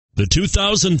The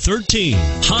 2013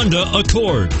 Honda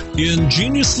Accord.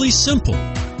 Ingeniously simple,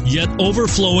 yet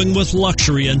overflowing with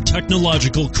luxury and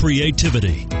technological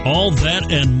creativity. All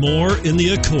that and more in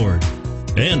the Accord,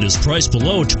 and is priced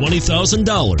below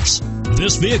 $20,000.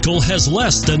 This vehicle has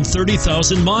less than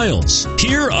 30,000 miles.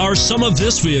 Here are some of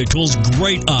this vehicle's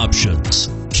great options: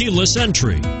 keyless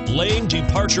entry, lane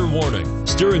departure warning,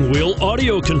 steering wheel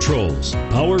audio controls,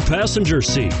 power passenger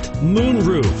seat,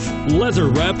 moonroof,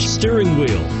 leather-wrapped steering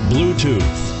wheel,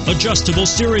 Bluetooth, adjustable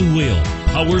steering wheel,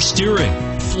 power steering,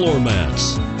 floor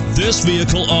mats. This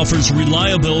vehicle offers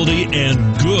reliability and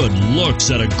good looks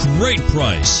at a great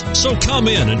price. So come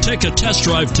in and take a test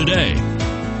drive today.